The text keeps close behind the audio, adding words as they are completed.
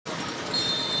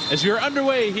As we are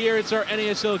underway here, it's our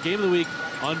NASL Game of the Week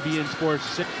on beIN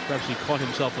Sports. Perhaps he caught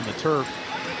himself on the turf.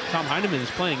 Tom Heineman is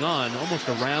playing on, almost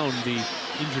around the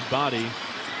injured body.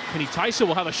 Kenny Tysa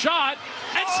will have a shot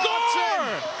and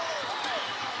score!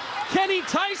 Kenny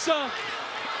Tysa,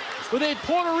 with a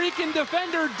Puerto Rican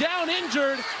defender down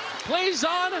injured, plays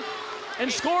on and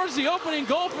scores the opening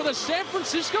goal for the San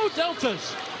Francisco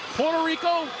Deltas. Puerto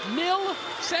Rico 0,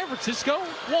 San Francisco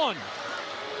 1.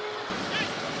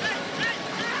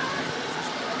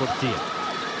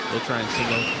 Portilla. They'll try and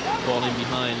single ball in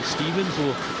behind. Stevens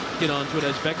will get onto it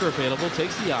as Bekker available.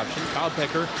 Takes the option. Kyle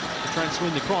Bekker will try and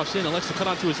swing the cross in. Elects to cut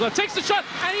onto his left. Takes the shot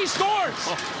and he scores!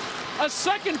 A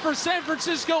second for San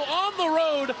Francisco on the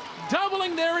road,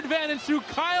 doubling their advantage through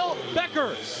Kyle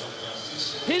Bekker.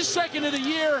 His second of the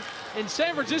year, and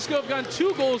San Francisco have gone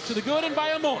 2 goals to the good and by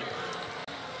a moment.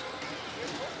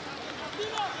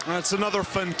 That's another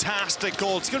fantastic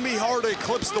goal. It's going to be hard to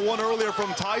eclipse the one earlier from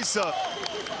Tysa,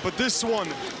 but this one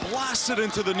blasted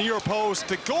into the near post,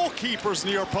 the goalkeeper's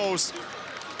near post,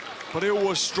 but it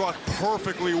was struck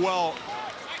perfectly well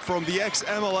from the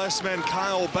ex-MLS man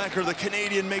Kyle Bekker. The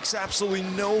Canadian makes absolutely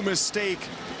no mistake.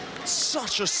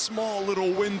 Such a small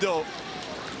little window.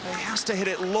 He has to hit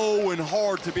it low and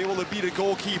hard to be able to beat a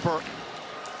goalkeeper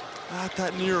at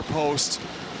that near post.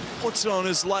 Puts it on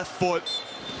his left foot.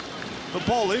 The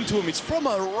ball into him. It's from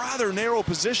a rather narrow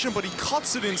position, but he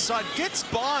cuts it inside, gets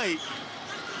by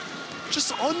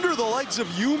just under the legs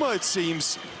of Yuma, it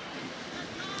seems.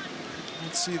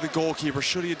 Let's see the goalkeeper.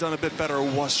 Should he have done a bit better?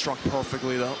 It was struck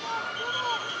perfectly, though.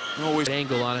 Always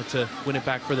angle on it to win it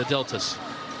back for the Deltas.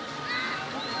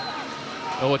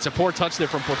 Oh, it's a poor touch there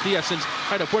from Portilla since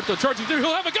Haida Puerto charging through.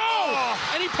 He'll have a go!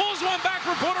 And he pulls one back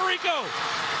for Puerto Rico.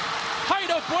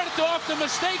 Haida Puerto, off the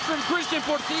mistake from Christian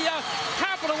Portilla,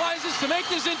 capitalizes to make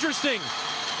this interesting.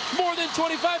 More than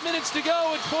 25 minutes to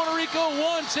go. It's Puerto Rico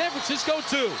 1, San Francisco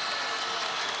 2.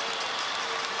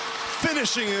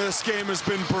 Finishing in this game has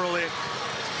been brilliant.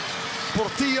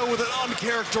 Portilla with an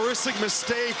uncharacteristic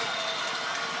mistake.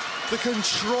 The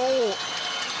control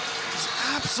is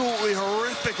absolutely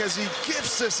horrific as he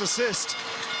gives this assist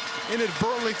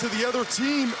inadvertently to the other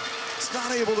team. He's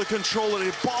not able to control it.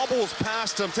 It bobbles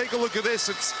past him. Take a look at this.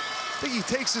 I think he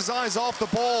takes his eyes off the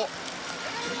ball.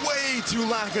 Way too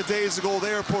lackadaisical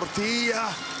there,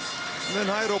 Portilla. And then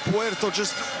Haida Puerto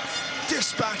just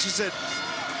dispatches it.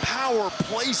 Power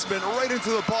placement right into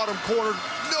the bottom corner.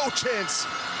 No chance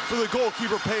for the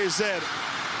goalkeeper, Payzet.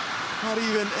 Not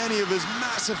even any of his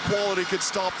massive quality could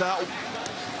stop that.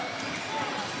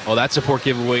 Oh, that's a poor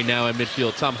giveaway now in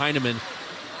midfield. Tom Heineman.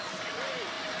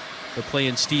 They're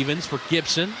playing Stevens for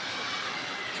Gibson.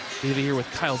 Over here with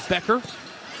Kyle Bekker.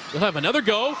 They'll have another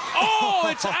go. Oh,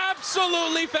 it's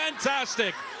absolutely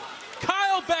fantastic.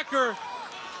 Kyle Bekker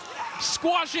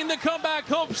squashing the comeback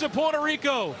hopes of Puerto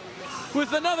Rico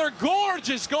with another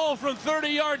gorgeous goal from 30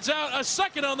 yards out. A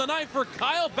second on the night for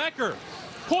Kyle Bekker.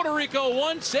 Puerto Rico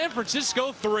 1, San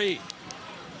Francisco 3.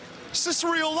 Is this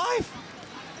real life?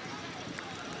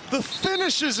 The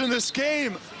finishes in this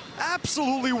game,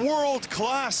 absolutely world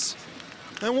class.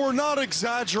 And we're not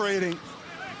exaggerating.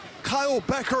 Kyle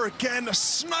Bekker again, a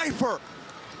sniper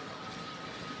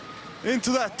into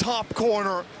that top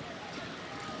corner.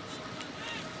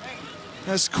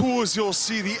 As cool as you'll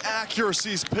see, the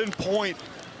accuracies pinpoint,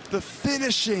 the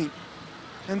finishing,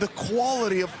 and the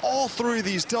quality of all 3 of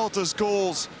these Deltas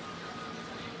goals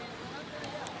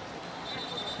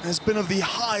has been of the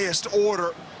highest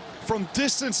order. From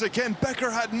distance, again,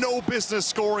 Bekker had no business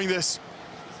scoring this.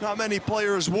 Not many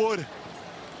players would.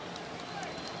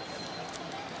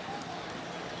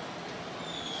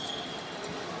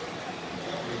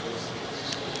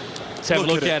 Let's have a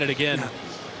look at it again. Yeah.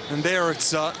 And there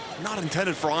it's not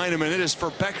intended for Heineman, it is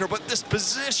for Bekker, but this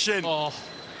position,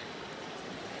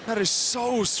 that is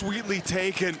so sweetly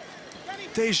taken.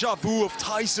 Deja vu of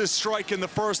Tysa's strike in the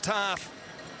first half.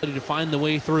 To find the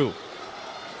way through.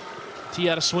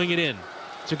 Tia to swing it in.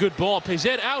 It's a good ball.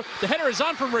 Payzet out. The header is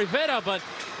on from Rivera, but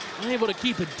unable to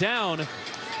keep it down.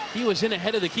 He was in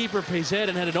ahead of the keeper, Payzet,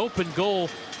 and had an open goal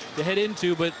to head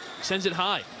into, but sends it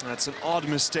high. That's an odd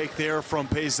mistake there from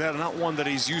Payzet, not one that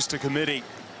he's used to committing.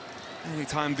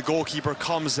 Anytime the goalkeeper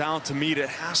comes out to meet it,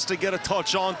 has to get a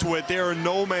touch onto it. There in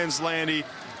no man's land. He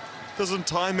doesn't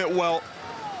time it well.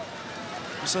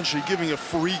 Essentially giving a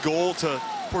free goal to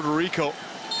Puerto Rico.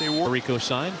 Puerto Rico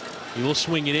side. He will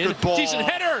swing it in. Decent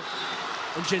header!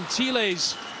 And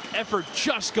Gentile's effort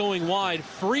just going wide.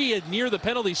 Free near the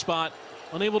penalty spot.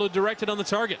 Unable to direct it on the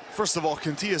target. First of all,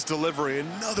 Cantilla's delivery,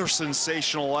 another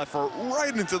sensational effort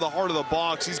right into the heart of the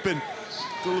box. He's been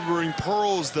delivering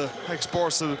pearls, the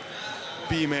ex-Barca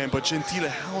be, man, but Gentile,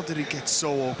 how did he get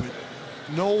so open?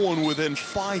 No one within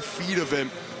 5 feet of him.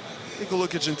 Take a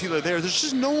look at Gentile there. There's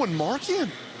just no one marking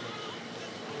him.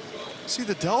 See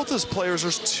the Deltas players,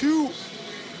 there's 2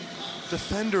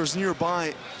 defenders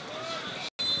nearby.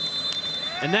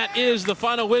 And that is the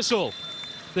final whistle.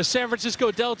 The San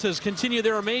Francisco Deltas continue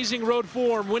their amazing road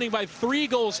form, winning by 3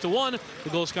 goals to 1. The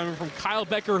goals coming from Kyle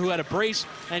Bekker, who had a brace,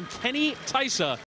 and Kenny Tysa,